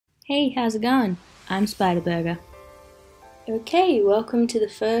Hey, how's it going? I'm Spiderburger. Okay, welcome to the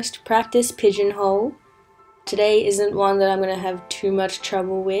first practice Pigeonhole. Today isn't one that I'm going to have too much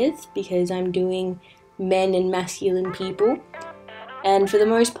trouble with because I'm doing men and masculine people. And for the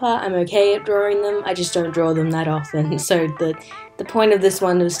most part, I'm okay at drawing them, I just don't draw them that often. So the point of this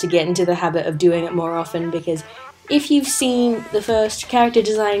one was to get into the habit of doing it more often, because if you've seen the first character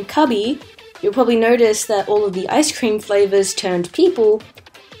design cubby, you'll probably notice that all of the ice cream flavors turned people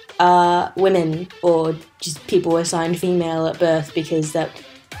are women, or just people assigned female at birth, because I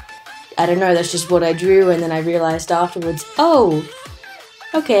don't know, that's just what I drew, and then I realized afterwards, oh,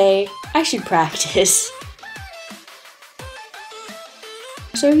 okay, I should practice.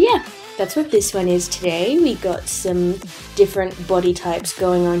 So yeah, that's what this one is today. We got some different body types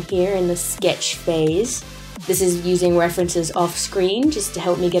going on here in the sketch phase. This is using references off screen just to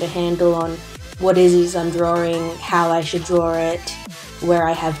help me get a handle on what it is I'm drawing, how I should draw it, where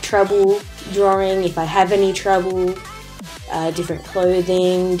I have trouble drawing, if I have any trouble, different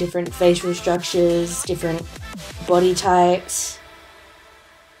clothing, different facial structures, different body types.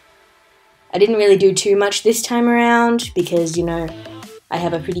 I didn't really do too much this time around because, you know, I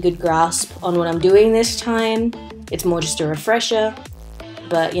have a pretty good grasp on what I'm doing this time. It's more just a refresher,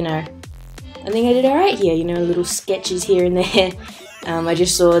 but, you know, I think I did alright here, you know, little sketches here and there. I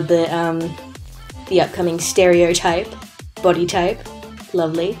just saw the upcoming stereotype, body type.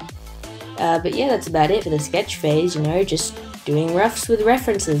 Lovely. But yeah, that's about it for the sketch phase, you know, just doing roughs with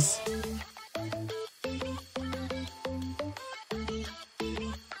references.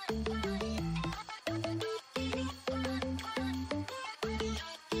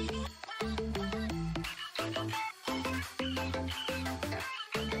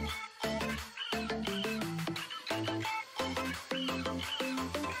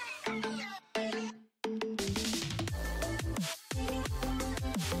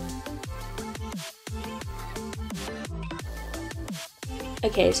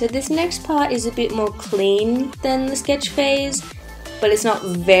 Okay, so this next part is a bit more clean than the sketch phase, but it's not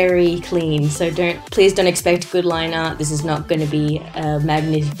very clean, so please don't expect good line art. This is not going to be a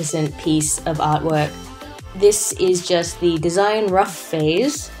magnificent piece of artwork. This is just the design rough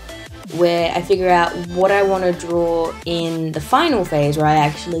phase, where I figure out what I want to draw in the final phase, where I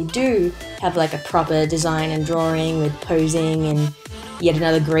actually do have like a proper design and drawing with posing and yet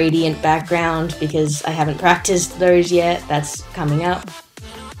another gradient background, because I haven't practiced those yet. That's coming up.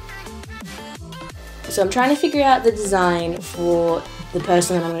 So I'm trying to figure out the design for the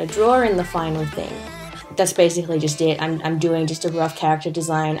person that I'm going to draw in the final thing. That's basically just it. I'm doing just a rough character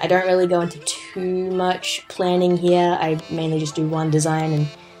design. I don't really go into too much planning here. I mainly just do one design and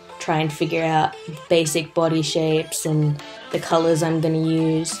try and figure out basic body shapes and the colors I'm going to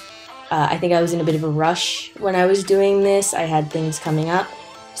use. I think I was in a bit of a rush when I was doing this. I had things coming up,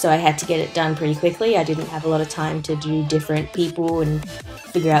 so I had to get it done pretty quickly. I didn't have a lot of time to do different people and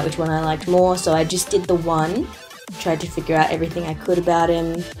figure out which one I liked more, so I just did the one, tried to figure out everything I could about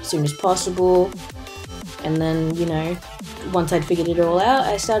him as soon as possible, and then, you know, once I'd figured it all out,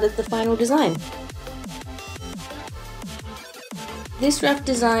 I started the final design. This rough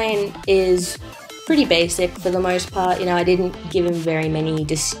design is pretty basic for the most part. You know, I didn't give him very many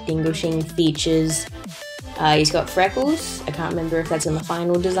distinguishing features. He's got freckles. I can't remember if that's in the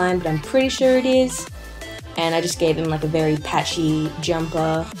final design, but I'm pretty sure it is. And I just gave him like a very patchy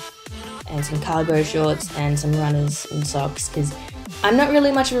jumper and some cargo shorts and some runners and socks, because I'm not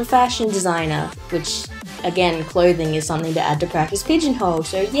really much of a fashion designer, which, again, clothing is something to add to practice Pigeonhole,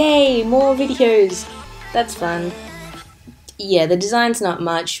 so yay, more videos! That's fun. Yeah, the design's not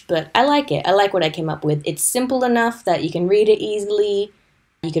much, but I like it. I like what I came up with. It's simple enough that you can read it easily.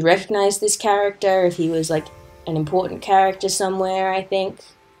 You could recognize this character if he was like an important character somewhere, I think.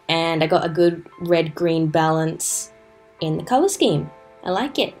 And I got a good red-green balance in the color scheme. I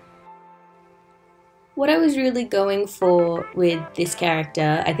like it. What I was really going for with this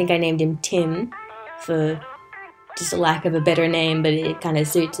character, I think I named him Tim for just a lack of a better name, but it kind of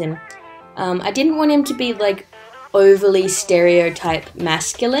suits him. I didn't want him to be like overly stereotype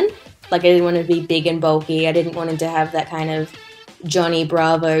masculine. Like, I didn't want him to be big and bulky. I didn't want him to have that kind of Johnny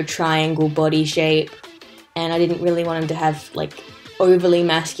Bravo triangle body shape. And I didn't really want him to have like overly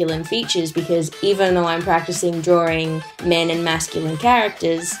masculine features, because even though I'm practicing drawing men and masculine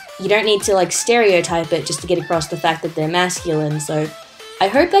characters, you don't need to like stereotype it just to get across the fact that they're masculine. So I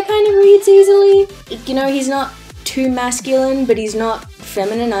hope that kind of reads easily. You know, he's not too masculine, but he's not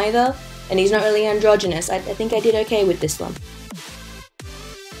feminine either, and he's not really androgynous. I think I did okay with this one.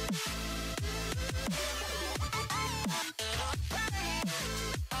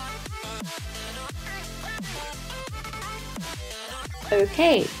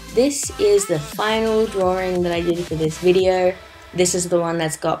 Okay, this is the final drawing that I did for this video. This is the one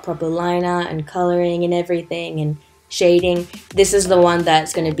that's got proper line art and colouring and everything and shading. This is the one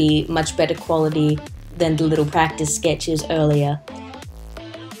that's going to be much better quality than the little practice sketches earlier.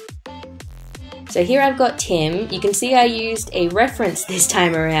 So here I've got Tim. You can see I used a reference this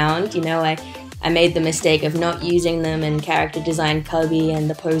time around. You know, I made the mistake of not using them in character design cubby and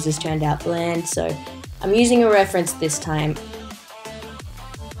the poses turned out bland, so I'm using a reference this time.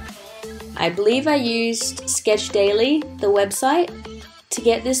 I believe I used Sketch Daily, the website, to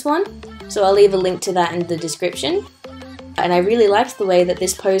get this one, so I'll leave a link to that in the description. And I really liked the way that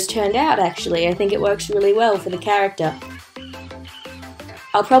this pose turned out, actually. I think it works really well for the character.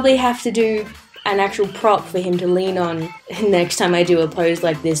 I'll probably have to do an actual prop for him to lean on next time I do a pose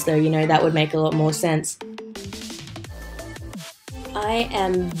like this, though, you know, that would make a lot more sense. I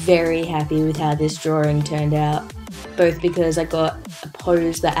am very happy with how this drawing turned out, both because I got a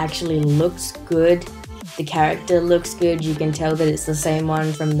pose that actually looks good, the character looks good, you can tell that it's the same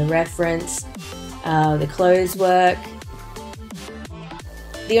one from the reference, the clothes work.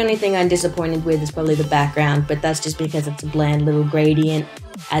 The only thing I'm disappointed with is probably the background, but that's just because it's a bland little gradient,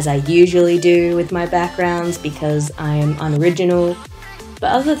 as I usually do with my backgrounds because I am unoriginal.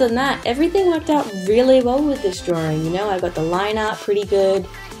 But other than that, everything worked out really well with this drawing. You know, I got the line art pretty good,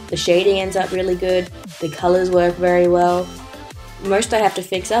 the shading ends up really good, the colours work very well. Most I have to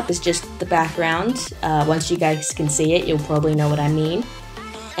fix up is just the background. Once you guys can see it, you'll probably know what I mean.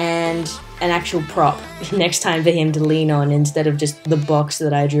 And an actual prop next time for him to lean on instead of just the box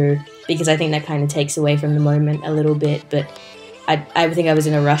that I drew, because I think that kind of takes away from the moment a little bit. But I think I was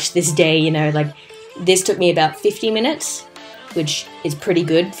in a rush this day, you know, like this took me about 50 minutes, which is pretty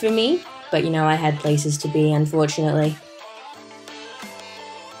good for me, but you know, I had places to be, unfortunately.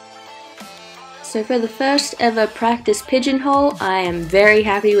 So for the first ever practice Pigeonhole, I am very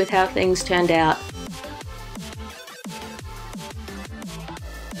happy with how things turned out.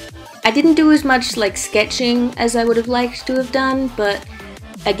 I didn't do as much like sketching as I would have liked to have done, but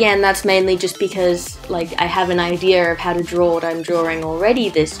again, that's mainly just because like I have an idea of how to draw what I'm drawing already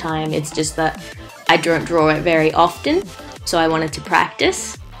this time. It's just that I don't draw it very often, so I wanted to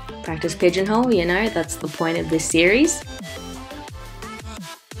practice Pigeonhole, you know, that's the point of this series.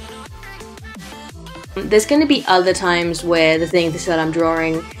 There's going to be other times where the things that I'm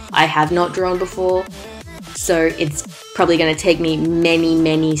drawing I have not drawn before, so it's probably going to take me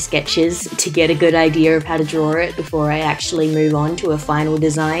many sketches to get a good idea of how to draw it before I actually move on to a final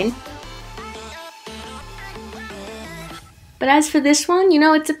design. But as for this one, you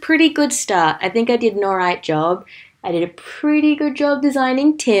know, it's a pretty good start. I think I did an alright job. I did a pretty good job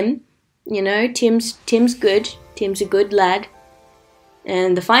designing Tim. You know, Tim's good. Tim's a good lad.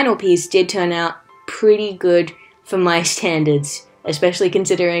 And the final piece did turn out pretty good for my standards, especially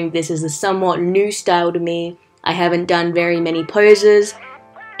considering this is a somewhat new style to me. I haven't done very many poses,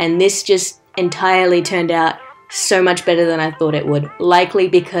 and this just entirely turned out so much better than I thought it would. Likely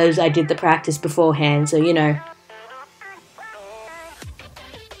because I did the practice beforehand, so you know.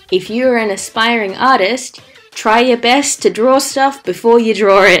 If you're an aspiring artist, try your best to draw stuff before you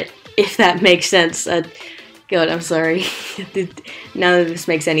draw it, if that makes sense. God, I'm sorry. None of this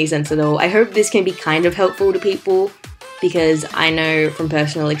makes any sense at all. I hope this can be kind of helpful to people, because I know from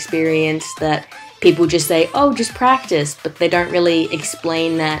personal experience that people just say, oh, just practice, but they don't really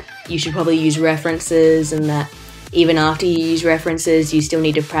explain that you should probably use references, and that even after you use references, you still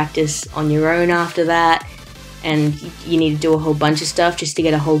need to practice on your own after that, and you need to do a whole bunch of stuff just to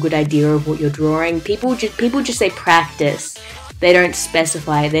get a whole good idea of what you're drawing. People just say practice. They don't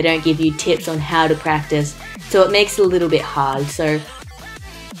specify, they don't give you tips on how to practice, so it makes it a little bit hard. So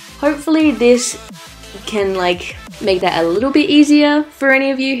hopefully this can like make that a little bit easier for any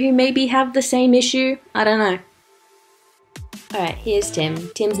of you who maybe have the same issue. I don't know. Alright, here's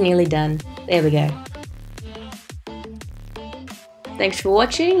Tim. Tim's nearly done. There we go. Thanks for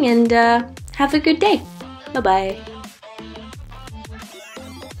watching, and have a good day. Bye bye.